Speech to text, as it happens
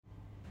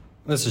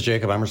This is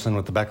Jacob Emerson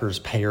with the Becker's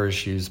Payer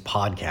Issues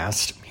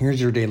podcast.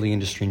 Here's your daily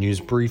industry news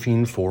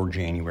briefing for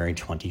January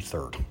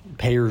 23rd.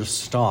 Payers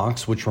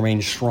stocks, which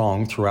remained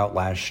strong throughout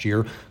last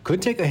year,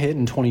 could take a hit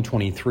in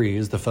 2023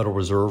 as the Federal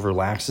Reserve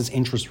relaxes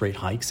interest rate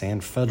hikes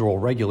and federal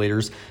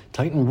regulators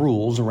tighten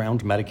rules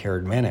around Medicare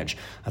Advantage.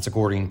 That's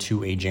according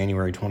to a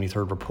January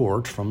 23rd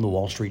report from the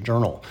Wall Street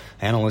Journal.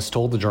 Analysts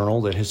told the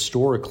Journal that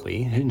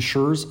historically,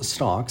 insurers'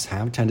 stocks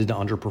have tended to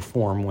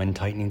underperform when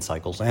tightening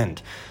cycles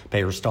end.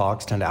 Payer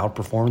stocks tend to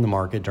outperform the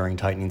market during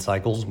tightening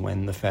cycles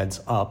when the Fed's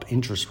up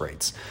interest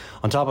rates.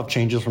 On top of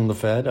changes from the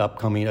Fed,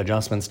 upcoming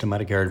adjustments to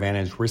Medicare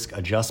Advantage risk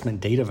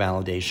adjustment data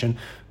validation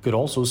could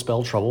also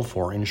spell trouble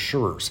for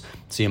insurers.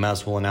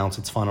 CMS will announce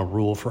its final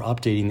rule for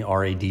updating the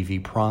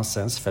RADV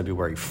process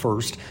February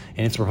 1st.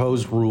 In its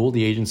proposed rule,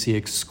 the agency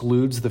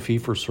excludes the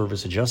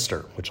fee-for-service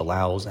adjuster, which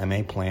allows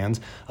MA plans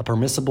a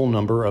permissible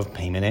number of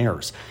payment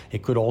errors.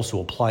 It could also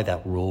apply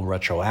that rule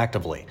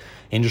retroactively.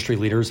 Industry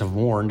leaders have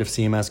warned if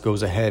CMS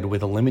goes ahead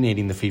with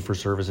eliminating the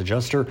fee-for-service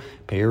adjuster,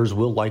 payers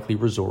will likely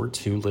resort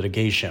to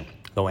litigation.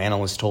 Though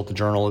analysts told the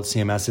Journal that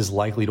CMS is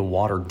likely to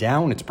water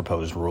down its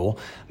proposed rule,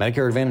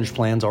 Medicare Advantage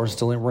plans are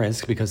still at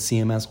risk because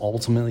CMS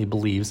ultimately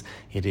believes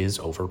it is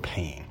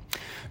overpaying.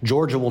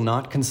 Georgia will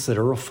not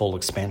consider a full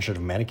expansion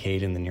of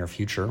Medicaid in the near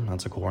future.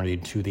 That's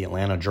according to the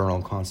Atlanta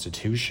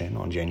Journal-Constitution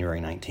on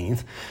January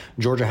 19th.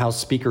 Georgia House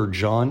Speaker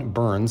John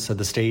Burns said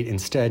the state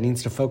instead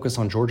needs to focus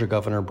on Georgia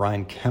Governor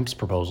Brian Kemp's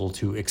proposal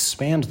to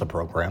expand the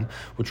program,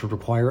 which would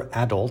require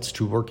adults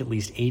to work at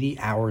least 80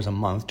 hours a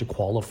month to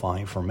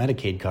qualify for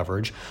Medicaid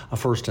coverage, a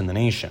first in the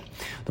nation.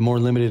 The more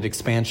limited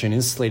expansion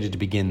is slated to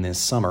begin this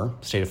summer.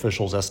 State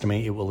officials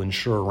estimate it will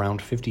insure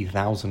around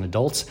 50,000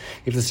 adults.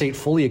 If the state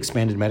fully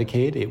expanded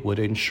Medicaid, it would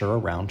insure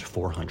around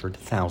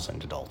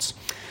 400,000 adults.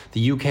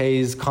 The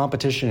UK's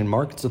Competition and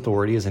Markets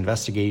Authority is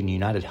investigating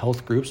United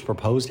Health Group's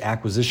proposed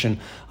acquisition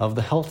of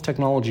the health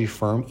technology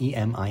firm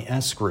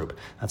EMIS Group.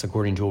 That's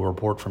according to a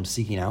report from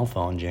Seeking Alpha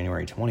on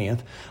January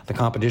 20th. The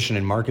Competition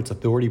and Markets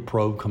Authority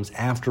probe comes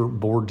after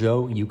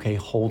Bordeaux UK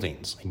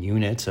Holdings, a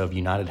unit of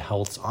United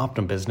Health's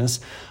Optum business,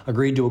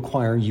 agreed to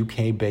acquire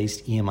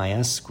UK-based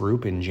EMIS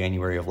Group in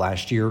January of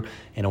last year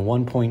in a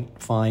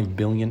 $1.5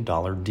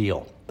 billion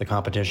deal. The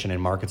Competition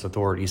and Markets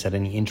Authority said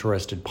any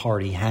interested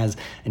party has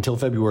until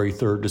February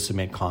 3rd to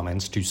submit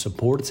comments to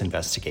support its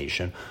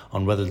investigation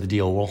on whether the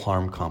deal will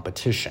harm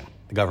competition.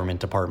 The government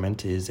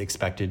department is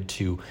expected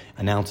to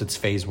announce its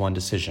Phase 1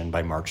 decision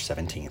by March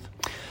 17th.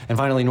 And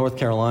finally, North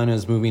Carolina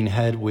is moving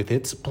ahead with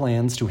its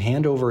plans to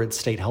hand over its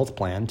state health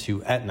plan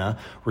to Aetna,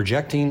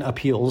 rejecting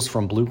appeals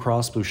from Blue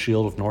Cross Blue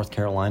Shield of North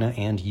Carolina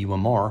and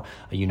UMR,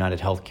 a United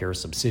Healthcare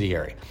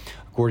subsidiary.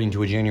 According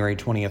to a January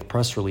 20th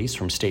press release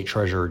from State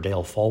Treasurer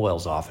Dale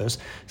Folwell's office,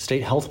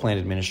 state health plan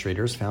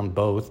administrators found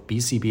both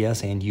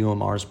BCBS and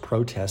UMR's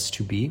protests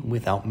to be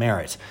without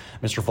merit.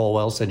 Mr.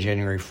 Folwell said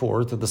January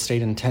 4th that the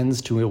state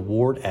intends to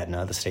award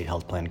Aetna the state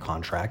health plan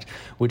contract,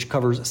 which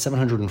covers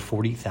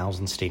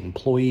 740,000 state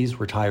employees,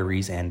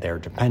 retirees, and their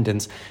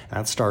dependents.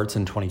 That starts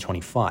in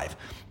 2025.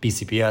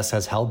 BCBS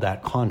has held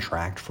that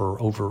contract for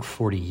over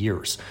 40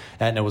 years.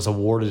 Aetna was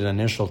awarded an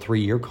initial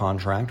 3-year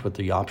contract with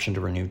the option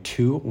to renew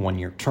 2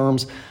 one-year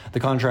terms. The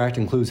contract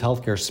includes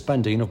healthcare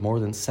spending of more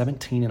than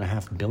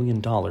 $17.5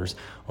 billion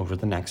over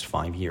the next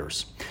 5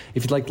 years.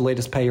 If you'd like the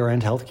latest payer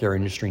and healthcare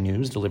industry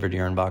news delivered to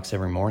your inbox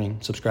every morning,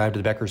 subscribe to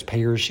the Becker's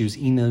Payer Issues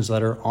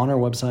e-newsletter on our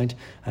website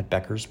at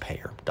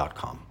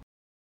beckerspayer.com.